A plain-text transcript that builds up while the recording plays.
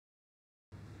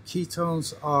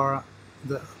Ketones are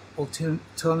the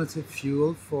alternative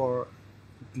fuel for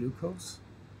glucose.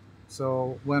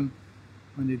 So when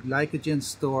your glycogen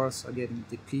stores are getting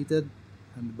depleted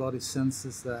and the body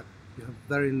senses that you have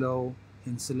very low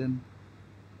insulin,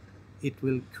 it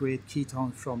will create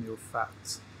ketones from your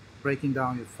fat, breaking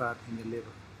down your fat in your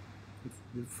liver. It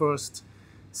will first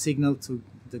signal to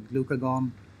the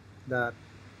glucagon that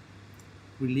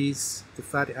release the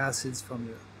fatty acids from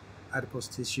your adipose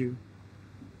tissue,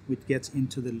 which gets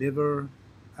into the liver,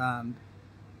 and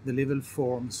the liver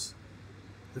forms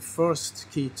the first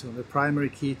ketone, the primary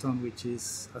ketone, which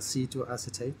is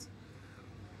acetoacetate.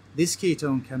 This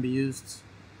ketone can be used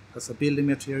as a building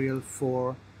material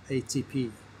for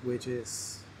ATP, which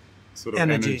is sort of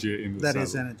energy in the cell. That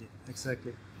is energy,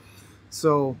 exactly.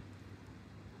 So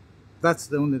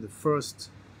that's only the first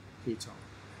ketone.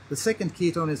 The second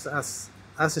ketone is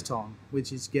acetone,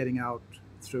 which is getting out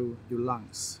through your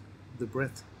lungs, the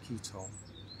breath-ketone.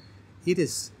 It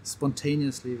is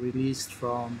spontaneously released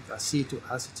from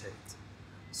acetoacetate.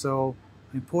 So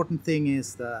the important thing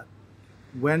is that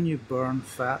when you burn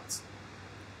fat,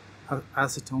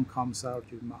 acetone comes out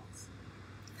your mouth.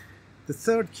 The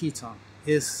third ketone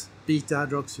is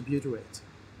beta-hydroxybutyrate.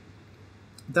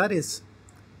 That is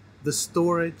the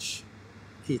storage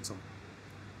ketone.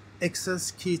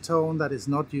 Excess ketone that is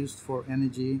not used for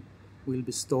energy will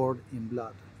be stored in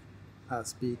blood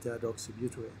as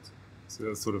beta-hydroxybutyrate. So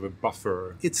that's sort of a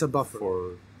buffer. It's a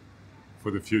buffer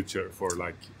for the future, for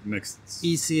like next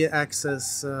easy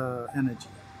access energy.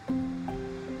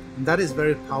 And that is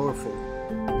very powerful.